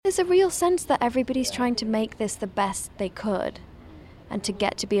there's a real sense that everybody's trying to make this the best they could. And to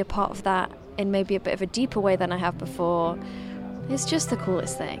get to be a part of that in maybe a bit of a deeper way than I have before is just the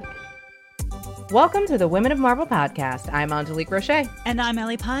coolest thing. Welcome to the Women of Marvel podcast. I'm Angelique Roche. And I'm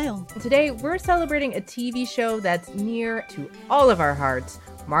Ellie Pyle. Today, we're celebrating a TV show that's near to all of our hearts,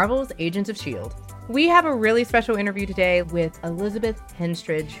 Marvel's Agents of S.H.I.E.L.D. We have a really special interview today with Elizabeth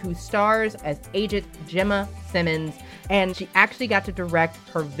Henstridge, who stars as Agent Jemma Simmons, and she actually got to direct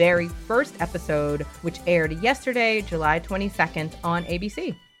her very first episode, which aired yesterday, July 22nd on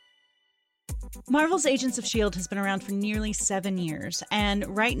ABC. Marvel's Agents of S.H.I.E.L.D. has been around for nearly 7 years, and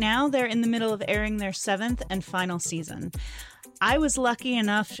right now they're in the middle of airing their 7th and final season. I was lucky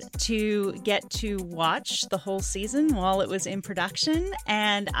enough to get to watch the whole season while it was in production,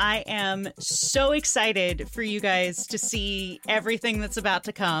 and I am so excited for you guys to see everything that's about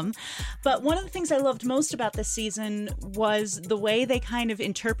to come. But one of the things I loved most about this season was the way they kind of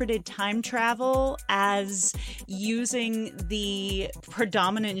interpreted time travel as using the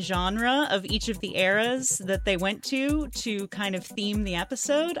predominant genre of each of the eras that they went to kind of theme the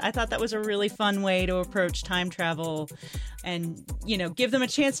episode. I thought that was a really fun way to approach time travel and, you know, give them a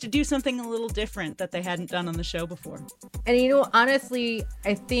chance to do something a little different that they hadn't done on the show before. And, you know, honestly,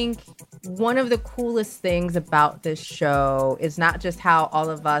 I think one of the coolest things about this show is not just how all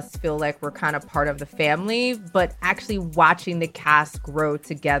of us feel like we're kind of part of the family, but actually watching the cast grow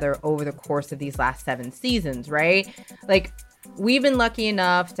together over the course of these last 7 seasons, right? Like, we've been lucky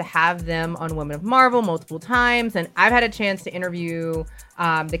enough to have them on Women of Marvel multiple times, and I've had a chance to interview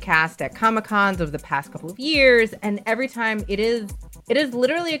the cast at Comic-Cons over the past couple of years, and every time it is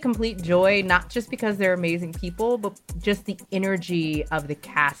literally a complete joy, not just because they're amazing people, but just the energy of the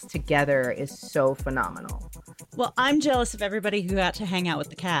cast together is so phenomenal. Well, I'm jealous of everybody who got to hang out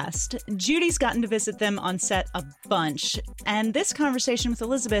with the cast. Judy's gotten to visit them on set a bunch, and this conversation with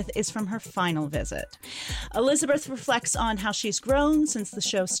Elizabeth is from her final visit. Elizabeth reflects on how she's grown since the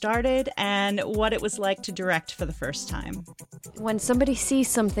show started and what it was like to direct for the first time. When somebody sees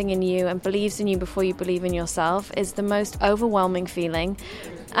something in you and believes in you before you believe in yourself is the most overwhelming feeling.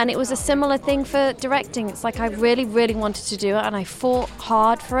 And it was a similar thing for directing. It's like I really, really wanted to do it and I fought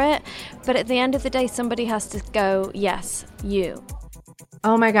hard for it. But at the end of the day, somebody has to go, yes, you.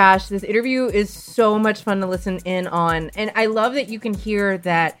 Oh my gosh, this interview is so much fun to listen in on. And I love that you can hear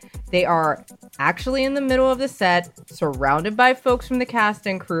that they are actually in the middle of the set, surrounded by folks from the cast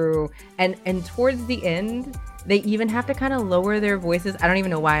and crew. And towards the end, they even have to kind of lower their voices. I don't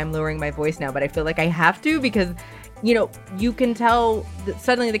even know why I'm lowering my voice now, but I feel like I have to because, you know, you can tell that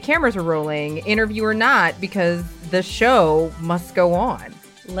suddenly the cameras are rolling, interview or not, because the show must go on.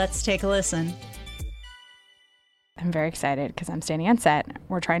 Let's take a listen. I'm very excited because I'm standing on set.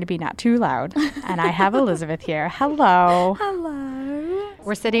 We're trying to be not too loud. And I have Elizabeth here. Hello. Hello.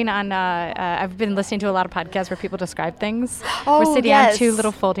 We're sitting on, I've been listening to a lot of podcasts where people describe things. Oh, we're sitting on 2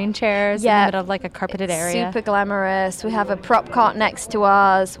 little folding chairs in the middle of like a carpeted area. Super glamorous. We have a prop cart next to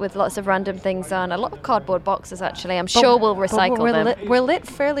us with lots of random things on. A lot of cardboard boxes, actually. I'm sure we'll recycle them. We're lit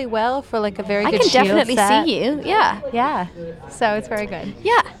fairly well for like a very good I can S.H.I.E.L.D. definitely set. see you. Yeah. Yeah. So it's very good.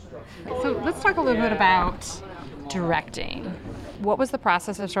 Yeah. So let's talk a little bit about directing. What was the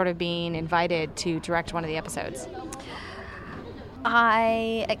process of sort of being invited to direct one of the episodes?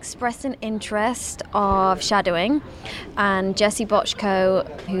 I expressed an interest of shadowing, and Jesse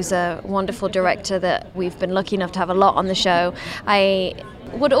Bochco, who's a wonderful director that we've been lucky enough to have a lot on the show, I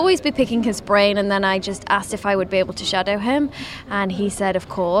would always be picking his brain, and then I just asked if I would be able to shadow him, and he said of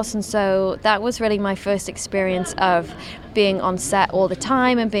course. And so that was really my first experience of being on set all the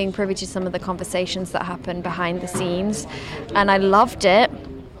time and being privy to some of the conversations that happen behind the scenes, and I loved it.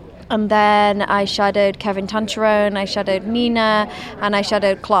 And then I shadowed Kevin Tancherone, I shadowed Nina, and I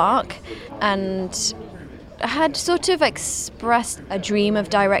shadowed Clark, and I had sort of expressed a dream of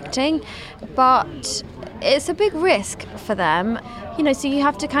directing, but it's a big risk for them, you know, so you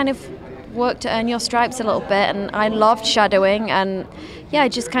have to kind of work to earn your stripes a little bit, and I loved shadowing, and yeah, I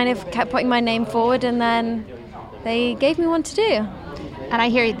just kind of kept putting my name forward, and then they gave me one to do. And I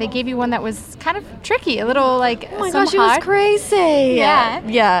hear they gave you one that was kind of tricky, a little like, oh my gosh, it was crazy. Yeah.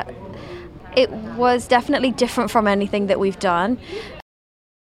 Yeah. It was definitely different from anything that we've done.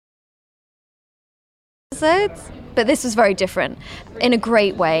 But this was very different in a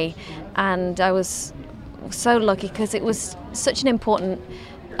great way. And I was so lucky because it was such an important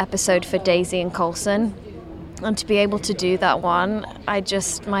episode for Daisy and Coulson. And to be able to do that one,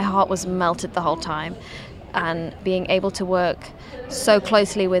 my heart was melted the whole time. and being able to work so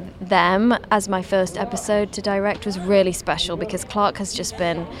closely with them as my first episode to direct was really special, because Clark has just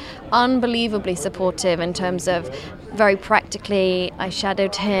been unbelievably supportive in terms of very practically. I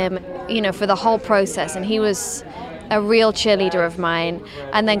shadowed him, for the whole process, and he was a real cheerleader of mine.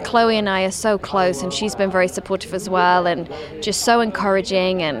 And then Chloe and I are so close, and she's been very supportive as well, and just so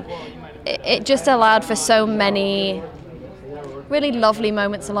encouraging, and it just allowed for so many really lovely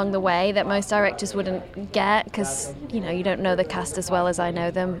moments along the way that most directors wouldn't get, because you don't know the cast as well as I know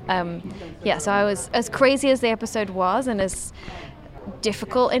them. So I was, as crazy as the episode was and as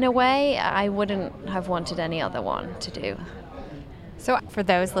difficult in a way, I wouldn't have wanted any other one to do. So for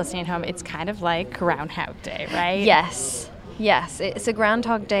those listening at home, it's kind of like Groundhog Day, right? Yes, it's a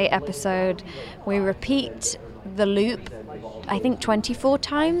Groundhog Day episode. We repeat the loop, I think 24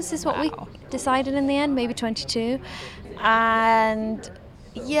 times is what we decided in the end, maybe 22. And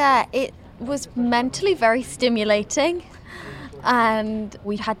it was mentally very stimulating, and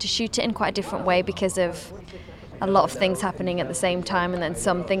we had to shoot it in quite a different way because of a lot of things happening at the same time, and then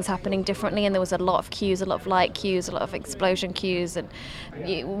some things happening differently, and there was a lot of cues, a lot of light cues, a lot of explosion cues, and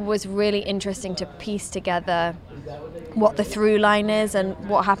it was really interesting to piece together what the through line is and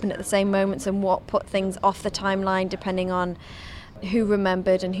what happened at the same moments and what put things off the timeline depending on who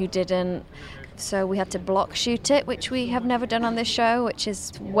remembered and who didn't. So we had to block shoot it, which we have never done on this show, which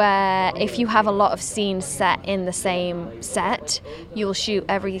is where if you have a lot of scenes set in the same set, you'll shoot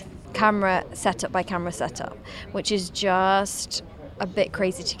every camera setup by camera setup, which is just a bit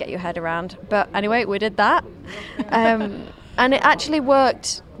crazy to get your head around. But anyway, we did that. And it actually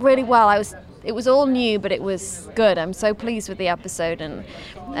worked really well. It was all new, but it was good. I'm so pleased with the episode, and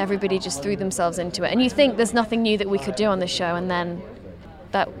everybody just threw themselves into it. And you think there's nothing new that we could do on the show, and then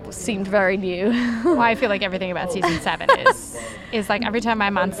that seemed very new. Well, I feel like everything about season 7 is like every time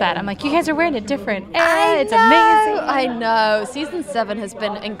I'm on set, I'm like, you guys are wearing it different. It's amazing. I know. Season 7 has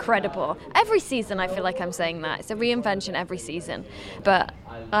been incredible. Every season I feel like I'm saying that. It's a reinvention every season. But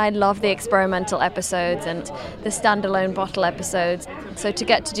I love the experimental episodes and the standalone bottle episodes. So to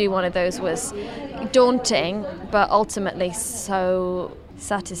get to do one of those was daunting, but ultimately so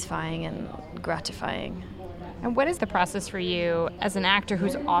satisfying and gratifying. And what is the process for you as an actor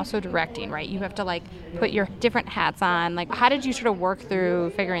who's also directing, right? You have to put your different hats on. How did you sort of work through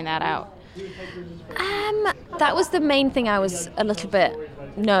figuring that out? That was the main thing I was a little bit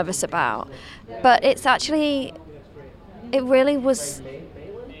nervous about. But it really was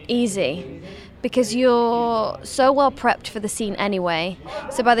easy, because you're so well prepped for the scene anyway.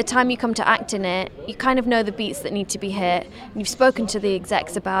 So by the time you come to act in it, you kind of know the beats that need to be hit. You've spoken to the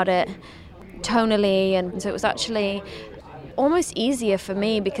execs about it tonally, and so it was actually almost easier for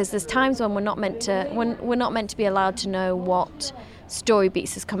me, because there's times when we're not meant to be allowed to know what story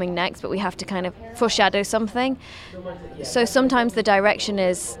beats is coming next, but we have to kind of foreshadow something. So sometimes the direction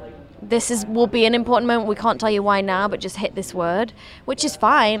is, will be an important moment, we can't tell you why now, but just hit this word, which is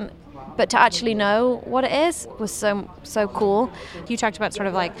fine. But to actually know what it is was so cool. You talked about sort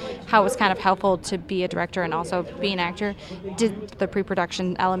of how it was kind of helpful to be a director and also be an actor. Did the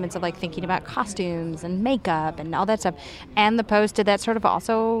pre-production elements of thinking about costumes and makeup and all that stuff and the post, did that sort of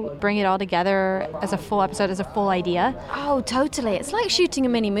also bring it all together as a full episode, as a full idea? Oh, totally. It's like shooting a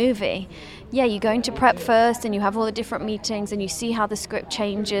mini movie. Yeah, you go into prep first and you have all the different meetings and you see how the script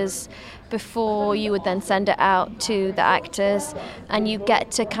changes before you would then send it out to the actors, and you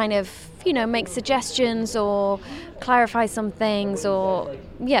get to kind of, make suggestions or clarify some things, or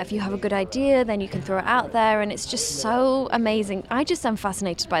if you have a good idea, then you can throw it out there, and it's just so amazing. I just am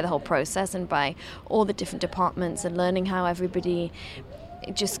fascinated by the whole process and by all the different departments and learning how everybody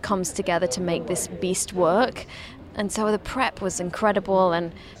just comes together to make this beast work. And so the prep was incredible,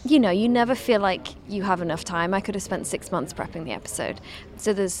 and you never feel like you have enough time. I could have spent 6 months prepping the episode.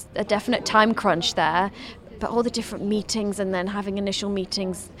 So there's a definite time crunch there, but all the different meetings, and then having initial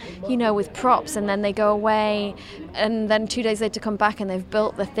meetings, with props, and then they go away, and then 2 days later come back and they've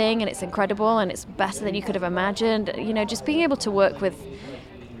built the thing, and it's incredible, and it's better than you could have imagined. Just being able to work with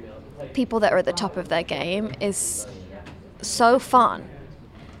people that are at the top of their game is so fun.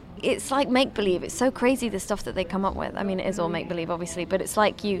 It's like make-believe. It's so crazy, the stuff that they come up with. I mean, it is all make-believe, obviously, but it's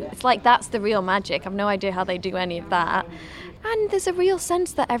like that's the real magic. I've no idea how they do any of that. And there's a real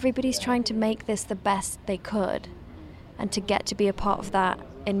sense that everybody's trying to make this the best they could. And to get to be a part of that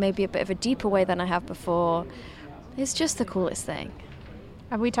in maybe a bit of a deeper way than I have before is just the coolest thing.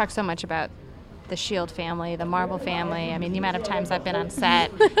 We talk so much about the S.H.I.E.L.D. family, the Marvel family. I mean, the amount of times I've been on set,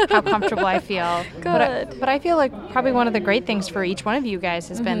 how comfortable I feel. Good. But I feel like probably one of the great things for each one of you guys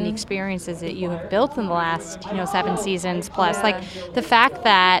has been the experiences that you have built in the last, 7 seasons plus. Yeah. Like the fact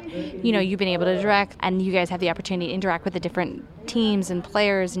that, you've been able to direct and you guys have the opportunity to interact with the different teams and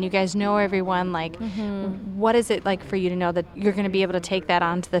players and you guys know everyone. Like, what is it like for you to know that you're going to be able to take that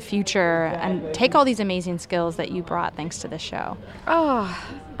on to the future and take all these amazing skills that you brought thanks to this show? Oh,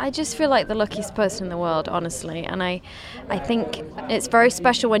 I just feel like the luckiest person in the world, honestly. And I think it's very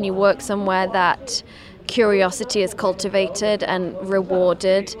special when you work somewhere that curiosity is cultivated and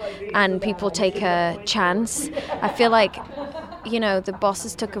rewarded and people take a chance. I feel like, the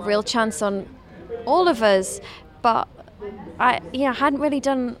bosses took a real chance on all of us, but I hadn't really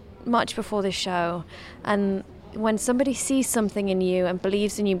done much before this show. And when somebody sees something in you and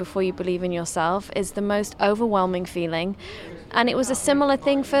believes in you before you believe in yourself is the most overwhelming feeling. And it was a similar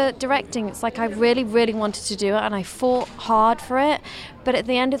thing for directing. It's like I really, really wanted to do it and I fought hard for it. But at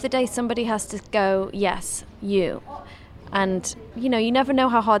the end of the day, somebody has to go, yes, you. And, you never know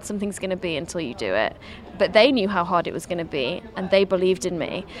how hard something's going to be until you do it. But they knew how hard it was going to be and they believed in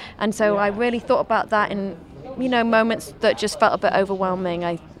me. And so I really thought about that in, moments that just felt a bit overwhelming.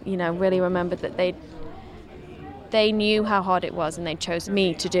 I, really remembered that they knew how hard it was and they chose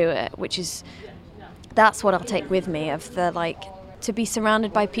me to do it, that's what I'll take with me, of the, to be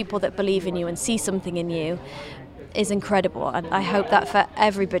surrounded by people that believe in you and see something in you is incredible. And I hope that for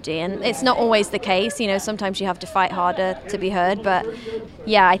everybody. And it's not always the case, sometimes you have to fight harder to be heard. But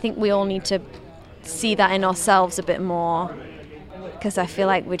yeah, I think we all need to see that in ourselves a bit more, because I feel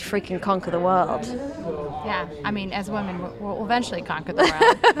like we'd freaking conquer the world. Yeah, I mean, as women, we'll eventually conquer the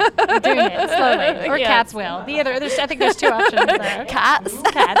world. We're doing it slowly. Or cats will. I think there's 2 options there. Cats.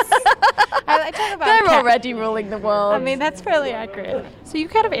 I talk about They're cats. Already ruling the world. I mean, that's fairly accurate. So you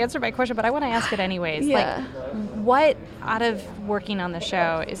kind of answered my question, but I want to ask it anyways. Yeah. What out of working on the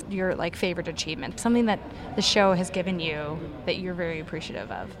show is your favorite achievement? Something that the show has given you that you're very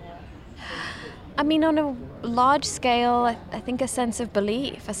appreciative of? I mean, on a large scale, I think a sense of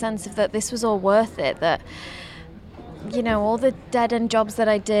belief, a sense of that this was all worth it, that, all the dead-end jobs that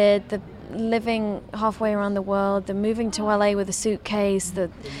I did, the living halfway around the world, the moving to LA with a suitcase, the,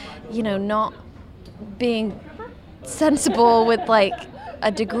 not being sensible with,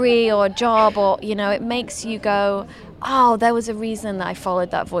 a degree or a job or, it makes you go, oh, there was a reason that I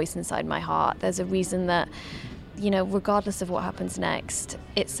followed that voice inside my heart. There's a reason that, regardless of what happens next,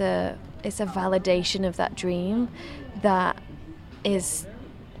 it's a validation of that dream that is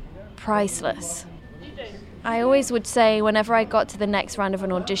priceless. I always would say whenever I got to the next round of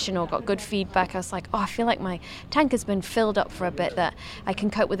an audition or got good feedback, I was like, I feel like my tank has been filled up for a bit, that I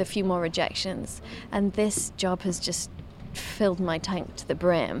can cope with a few more rejections. And this job has just filled my tank to the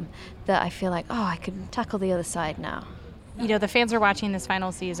brim, that I feel like, I can tackle the other side now. The fans are watching this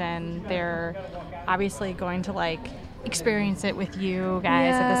final season. They're obviously going to experience it with you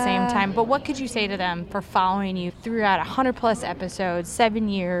guys at the same time. But what could you say to them for following you throughout 100+ episodes, 7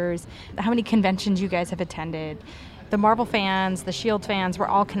 years, how many conventions you guys have attended? The Marvel fans, the S.H.I.E.L.D. fans, we're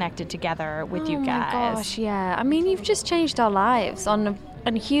all connected together with you guys. Oh my gosh, yeah. I mean, you've just changed our lives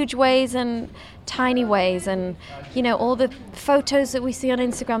in huge ways and tiny ways. And, all the photos that we see on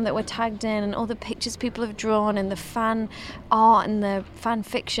Instagram that we're tagged in and all the pictures people have drawn and the fan art and the fan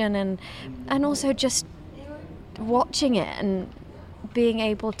fiction and also just watching it and being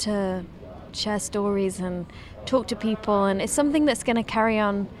able to share stories and talk to people, and it's something that's going to carry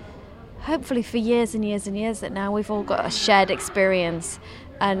on hopefully for years and years and years, that now we've all got a shared experience.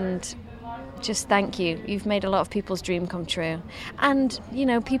 And just thank you. You've made a lot of people's dream come true. And,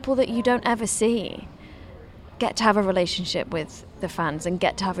 people that you don't ever see get to have a relationship with the fans and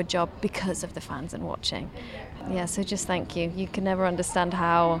get to have a job because of the fans and watching. Yeah, so just thank you. You can never understand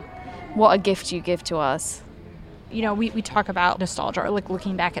what a gift you give to us. We talk about nostalgia, or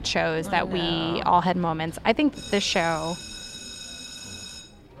looking back at shows that we all had moments. I think this show...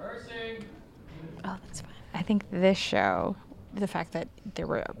 Oh, that's fine. I think this show, the fact that there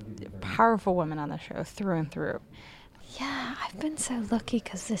were powerful women on the show through and through. Yeah, I've been so lucky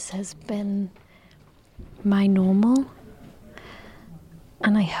because this has been my normal.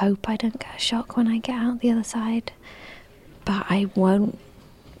 And I hope I don't get a shock when I get out the other side. But I won't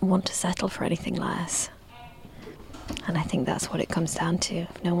want to settle for anything less. And I think that's what it comes down to.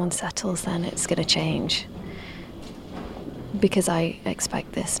 If no one settles, then it's going to change. Because I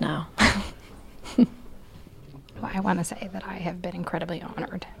expect this now. Well, I want to say that I have been incredibly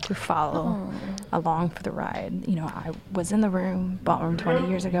honored to follow along for the ride. I was in the ballroom 20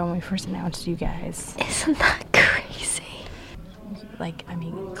 years ago when we first announced you guys. Isn't that crazy? like, I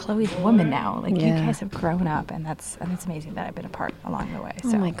mean, Chloe's a woman now. Like, you Yeah. guys have grown up, and it's amazing that I've been a part along the way.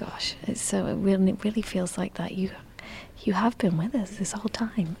 So. Oh my gosh, it really feels like that. You have been with us this whole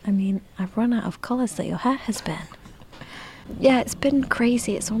time. I mean, I've run out of colours that your hair has been. Yeah, it's been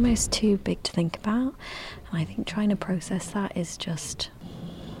crazy. It's almost too big to think about. And I think trying to process that is just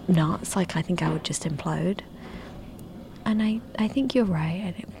nuts. Like, I think I would just implode. And I think you're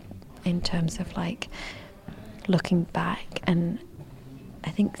right in terms of, like, looking back. And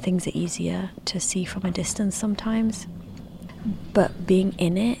I think things are easier to see from a distance sometimes. But being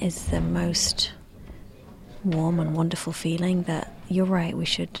in it is the most warm and wonderful feeling that you're right, we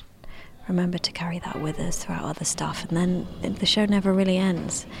should remember to carry that with us throughout other stuff, and then the show never really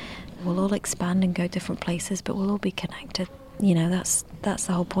ends. We'll all expand and go different places, but we'll all be connected. You know, that's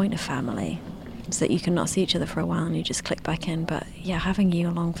the whole point of family, is that you can not see each other for a while and you just click back in. But yeah, having you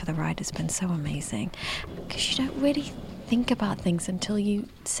along for the ride has been so amazing, because you don't really think about things until you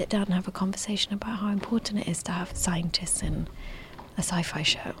sit down and have a conversation about how important it is to have scientists in a sci-fi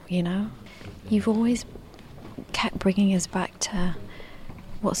show, you know? You've always kept bringing us back to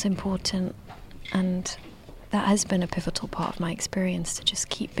what's important, and that has been a pivotal part of my experience, to just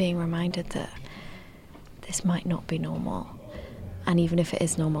keep being reminded that this might not be normal, and even if it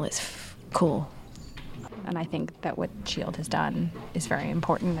is normal, it's cool. And I think that what S.H.I.E.L.D. has done is very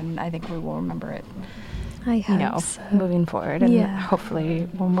important, and I think we will remember it, I hope so. Moving forward. And hopefully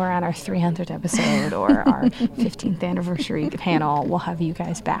when we're on our 300th episode or our 15th anniversary panel, we'll have you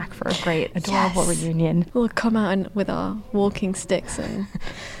guys back for a great, adorable reunion. We'll come out with our walking sticks and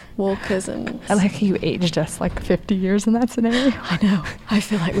walkers and... I like how you aged us like 50 years in that scenario. I know. I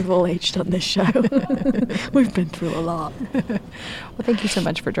feel like we've all aged on this show. We've been through a lot. Well, thank you so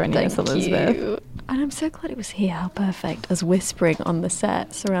much for joining us, Elizabeth. You. And I'm so glad it was here. How perfect. Us whispering on the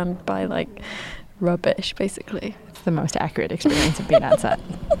set, surrounded by, like, rubbish, basically. It's the most accurate experience of being on set.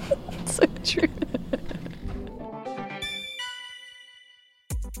 So true.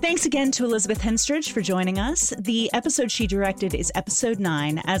 Thanks again to Elizabeth Henstridge for joining us. The episode she directed is episode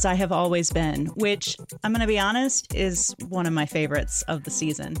 9, As I Have Always Been, which, I'm going to be honest, is one of my favorites of the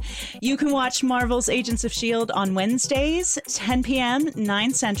season. You can watch Marvel's Agents of S.H.I.E.L.D. on Wednesdays, 10 p.m.,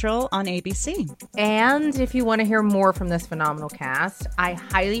 9 Central on ABC. And if you want to hear more from this phenomenal cast, I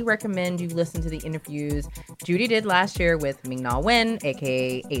highly recommend you listen to the interviews Judy did last year with Ming-Na Wen,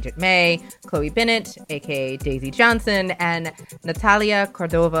 aka Agent May, Chloe Bennett, aka Daisy Johnson, and Natalia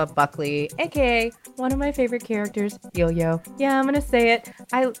Cordova Buckley, aka one of my favorite characters, Yo-Yo. Yeah, I'm gonna say it.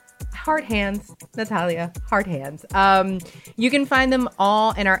 Hard hands, Natalia, hard hands. You can find them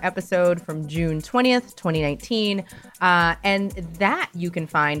all in our episode from June 20th, 2019. And that you can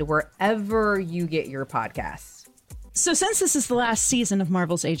find wherever you get your podcasts. So since this is the last season of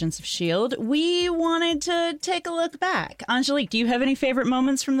Marvel's Agents of S.H.I.E.L.D., we wanted to take a look back. Angelique, do you have any favorite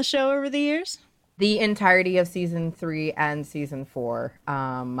moments from the show over the years? The entirety of season 3 and season 4.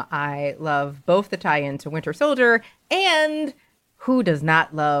 I love both the tie-in to Winter Soldier, and who does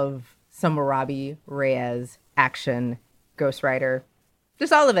not love some Marabi Reyes action, Ghost Rider?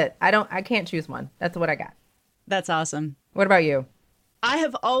 Just all of it. I can't choose one. That's what I got. That's awesome. What about you? I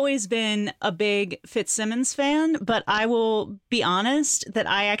have always been a big Fitzsimmons fan, but I will be honest that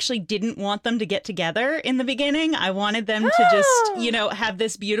I actually didn't want them to get together in the beginning. I wanted them to just, have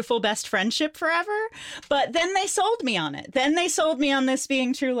this beautiful best friendship forever. But then they sold me on it. Then they sold me on this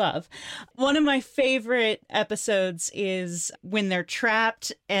being true love. One of my favorite episodes is when they're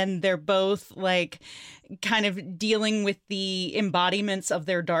trapped and they're both like kind of dealing with the embodiments of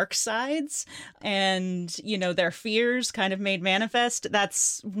their dark sides and, their fears kind of made manifest.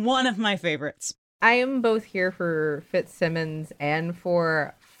 That's one of my favorites. I am both here for Fitzsimmons and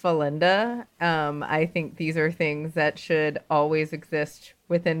for Felinda. I think these are things that should always exist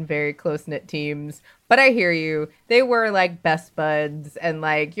within very close-knit teams. But I hear you. They were like best buds, and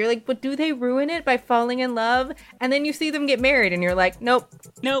like you're like, but do they ruin it by falling in love? And then you see them get married and you're like, nope.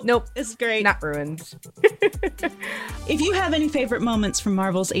 This is great. Not ruined. If you have any favorite moments from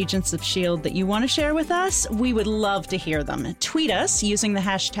Marvel's Agents of S.H.I.E.L.D. that you want to share with us, we would love to hear them. Tweet us using the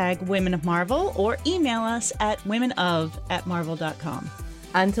hashtag Women of Marvel or email us at womenof@marvel.com.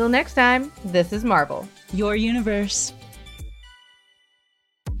 Until next time, this is Marvel. Your universe.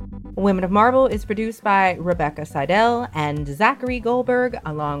 Women of Marvel is produced by Rebecca Seidel and Zachary Goldberg,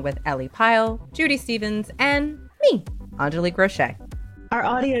 along with Ellie Pyle, Judy Stevens, and me, Angelique Roche. Our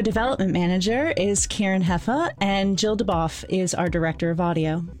audio development manager is Kieran Heffa, and Jill DeBoff is our director of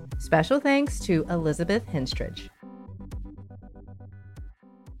audio. Special thanks to Elizabeth Henstridge.